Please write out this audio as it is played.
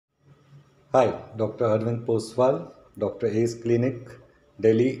Hi, Dr. Arvind Poswal, Dr. A's Clinic,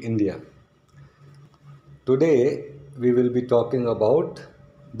 Delhi, India. Today we will be talking about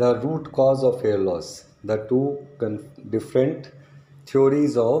the root cause of hair loss, the two different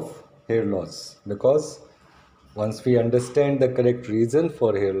theories of hair loss. Because once we understand the correct reason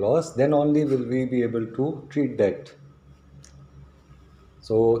for hair loss, then only will we be able to treat that.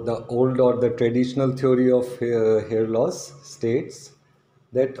 So, the old or the traditional theory of hair loss states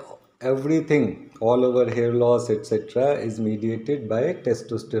that everything, all over hair loss, etc., is mediated by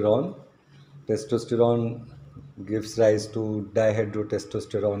testosterone. Testosterone gives rise to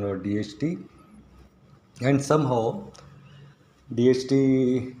dihydrotestosterone or DHT, and somehow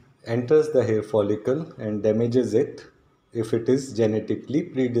DHT enters the hair follicle and damages it if it is genetically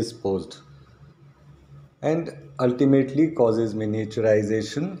predisposed, and ultimately causes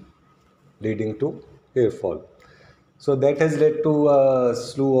miniaturization leading to hair fall. So that has led to a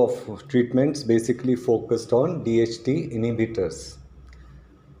slew of treatments basically focused on DHT inhibitors.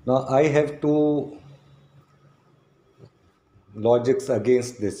 Now I have two logics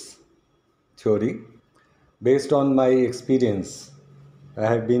against this theory based on my experience. I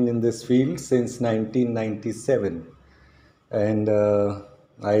have been in this field since 1997, and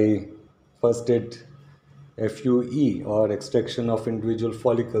I first did FUE or extraction of individual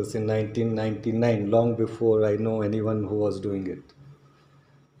follicles in 1999, long before I know anyone who was doing it.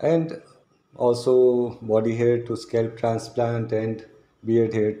 And also body hair to scalp transplant and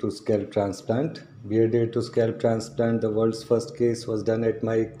beard hair to scalp transplant. Beard hair to scalp transplant, the world's first case was done at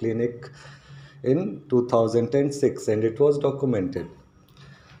my clinic in 2006, and it was documented.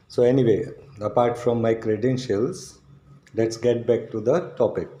 So anyway, apart from my credentials, let's get back to the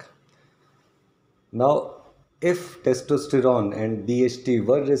topic. Now, if testosterone and DHT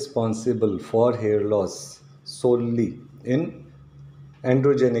were responsible for hair loss solely in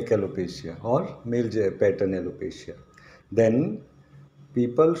androgenic alopecia or male pattern alopecia, then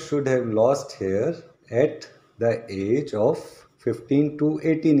people should have lost hair at the age of 15 to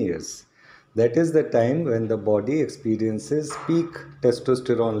 18 years. That is the time when the body experiences peak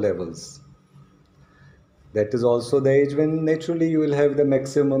testosterone levels. That is also the age when naturally you will have the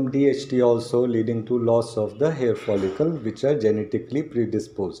maximum DHT, also leading to loss of the hair follicle, which are genetically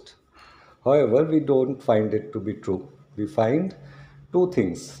predisposed. However, we don't find it to be true. We find two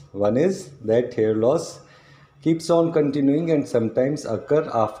things. One is that hair loss keeps on continuing and sometimes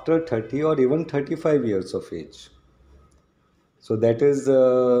occur after 30 or even 35 years of age. So that is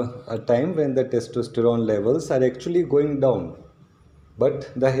a time when the testosterone levels are actually going down,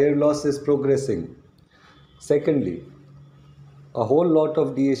 but the hair loss is progressing. Secondly, a whole lot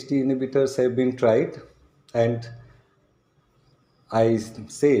of DHT inhibitors have been tried, and I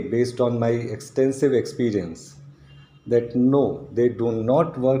say, based on my extensive experience, that no, they do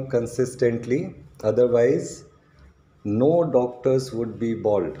not work consistently. Otherwise, no doctors would be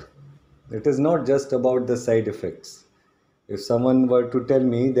bald. It is not just about the side effects. If someone were to tell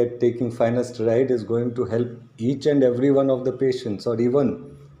me that taking finasteride is going to help each and every one of the patients, or even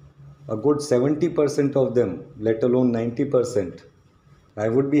a good 70% of them, let alone 90%, I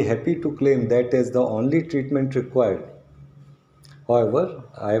would be happy to claim that as the only treatment required. However,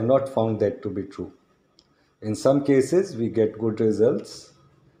 I have not found that to be true. In some cases, we get good results,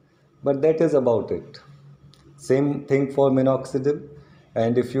 but that is about it. Same thing for minoxidil.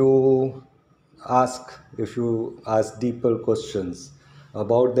 And if you ask deeper questions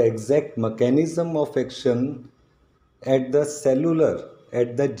about the exact mechanism of action at the cellular,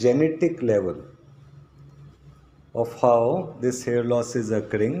 at the genetic level of how this hair loss is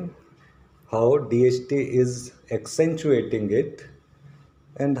occurring, how DHT is accentuating it,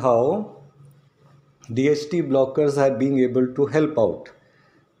 and how DHT blockers are being able to help out.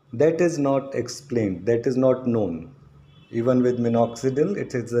 That is not explained, that is not known. Even with minoxidil,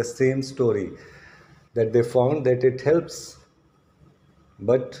 it is the same story, that they found that it helps,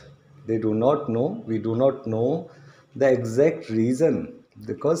 but we do not know the exact reason,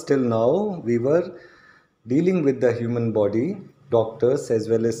 because till now we were dealing with the human body, doctors as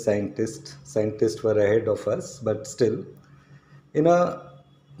well as scientists were ahead of us, but still in a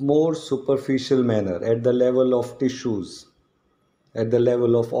more superficial manner, at the level of tissues, at the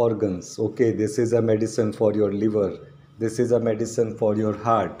level of organs. Okay, this is a medicine for your liver, this is a medicine for your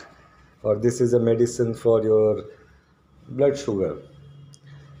heart, or this is a medicine for your blood sugar.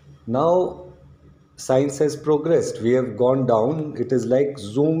 Now science has progressed, we have gone down, it is like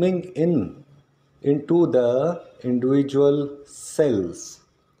zooming in into the individual cells,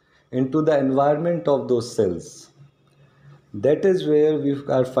 into the environment of those cells. That is where we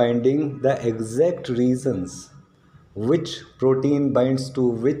are finding the exact reasons which protein binds to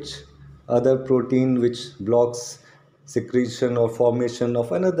which other protein which blocks secretion or formation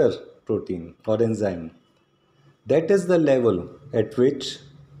of another protein or enzyme. That is the level at which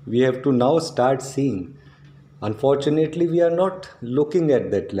we have to now start seeing. Unfortunately, we are not looking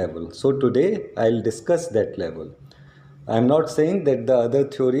at that level. So today I'll discuss that level. I'm not saying that the other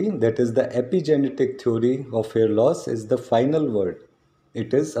theory, that is the epigenetic theory of hair loss, is the final word.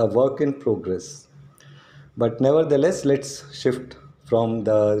 It is a work in progress. But nevertheless, let's shift from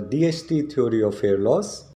the DHT theory of hair loss